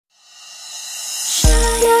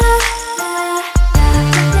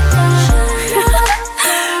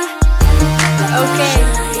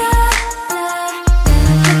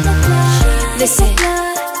Listen,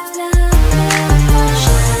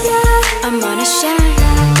 I'm on a shine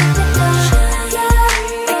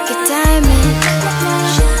like a diamond,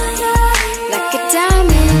 like a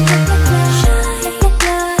diamond.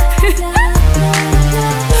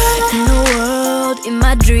 In the world, in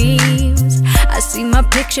my dreams, I see my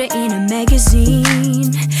picture in a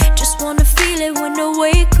magazine. Just wanna feel it when I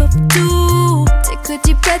wake up too. Take a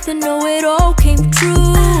deep breath and know it all came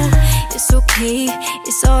true. It's okay,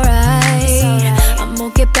 it's alright. I'm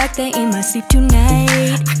gonna get back there in my sleep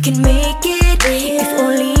tonight. I can make it if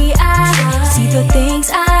only I see the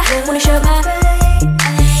things I wanna show my.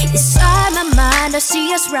 Inside my mind I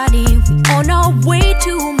see us riding, we on our way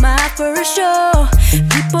to my first show.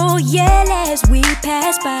 People yell as we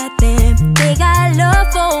pass by them. They got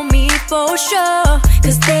love for me for sure,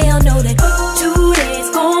 cause they all know that today's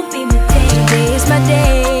gon' be my day. Today's my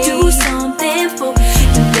day. Do something for me.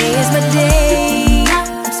 Today's my day.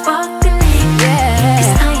 I'm sparkling, yeah,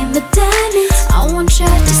 cause I am the diamond. I want you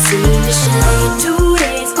to see me shine.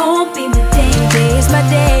 Today's gon' be my day. Today's my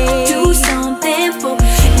day. Do something for me.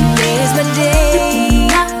 Today's my day.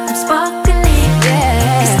 I'm sparkling,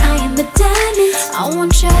 yeah, cause I am the diamond. I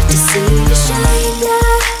want you to see me shine.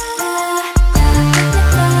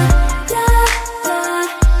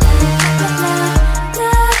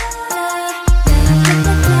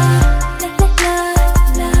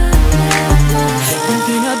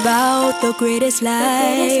 The greatest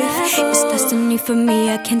life, it's destiny for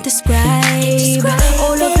me, I can't describe.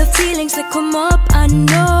 All of the feelings that come up, I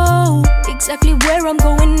know exactly where I'm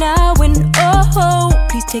going now. And oh,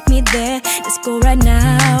 please take me there, let's go right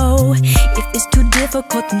now. If it's too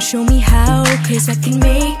difficult, then show me how, cause I can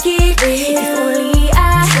make it if only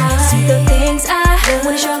I see the things I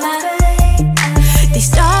wanna show my. They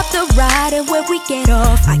stop the ride and where we get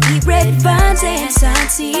off, I eat red vines and sign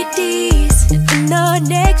CDs. In the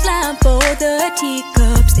next line for the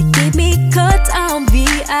teacups, they give me cuts on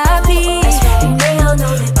VIP. And they all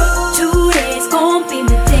know that today's gon' be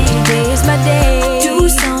my day. Today's my day. Do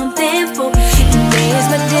something for me. Today's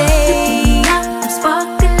my day. I'm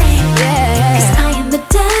sparkling, yeah, cause I am the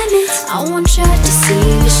diamond. I want you to see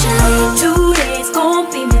me shine. Today's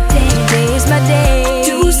gon' be my day. Today's my day.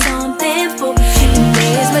 Do something for me.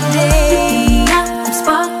 Today's my day. I'm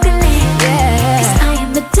sparkling, yeah, cause I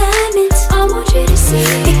am the diamond. I want you to see.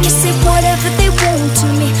 They can say whatever they want to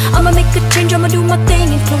me. I'ma make a change, I'ma do my thing.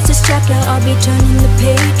 And close this chapter, I'll be turning the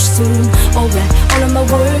page soon. Alright, all of my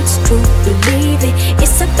words true, believe it.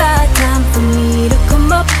 It's about time for me to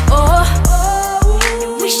come up. Oh,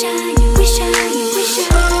 we shine, we shine, we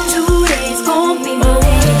shine. Today's gon' be my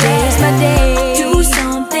day. Today's my day. Do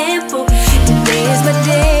something for me. Today's my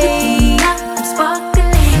day. I'm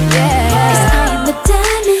sparkling, yeah, cause I am the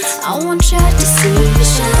diamond. I want you to see me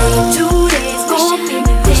shine. Today's gon' be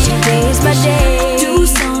my day. Today's my day. Do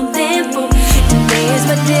something for me. Today's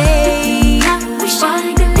my day. We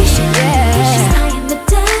shine, yeah, cause I am the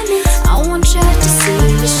diamond. I want you to see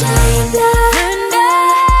me shine.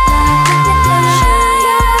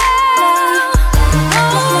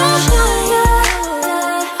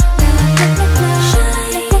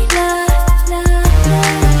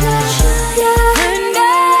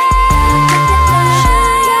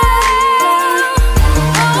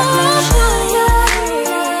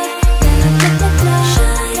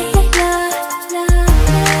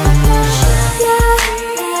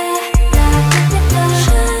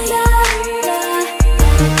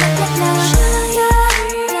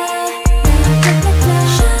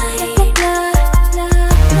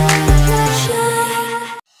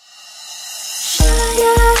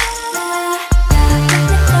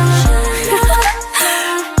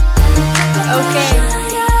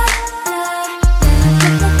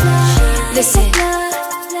 Listen,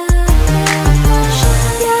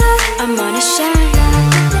 I'm on a shine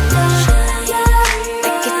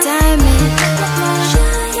like a diamond,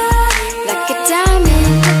 like a diamond.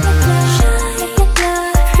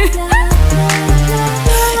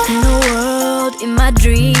 In the world, in my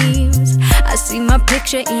dreams, I see my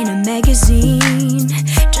picture in a magazine.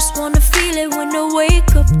 Just wanna feel it when I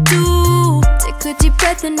wake up too. Take a deep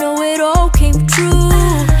breath and know it all came true.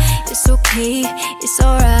 It's okay, it's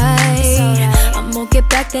alright. I'm gonna get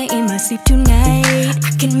back there in my sleep tonight.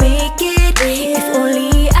 I can make it if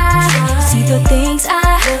only I see the things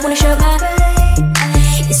I wanna show my.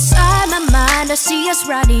 Inside my mind I see us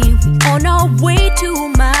riding, we on our way to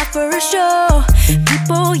my first show.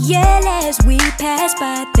 People yell as we pass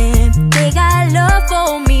by them. They got love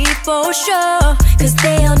for me for sure, cause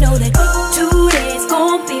they all know that today's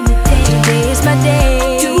gon' be my day. Today's my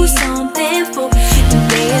day. Do something for me.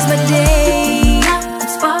 Today's my day. I'm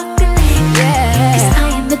sparkling, yeah, cause I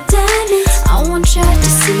am the diamond. I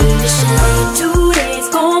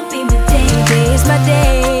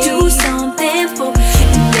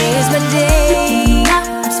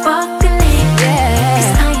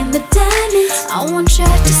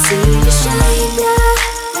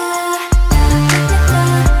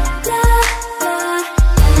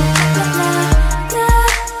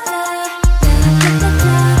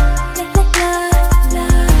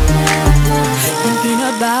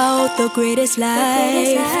greatest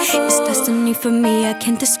life. It's destiny for me, I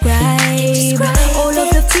can't describe. All of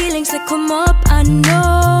the feelings that come up, I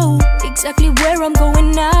know exactly where I'm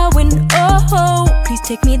going now. And oh, please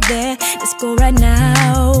take me there, let's go right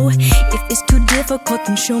now. If it's too difficult,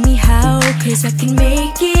 then show me how. Cause I can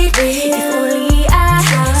make it if only I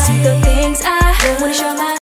see the things I wanna show my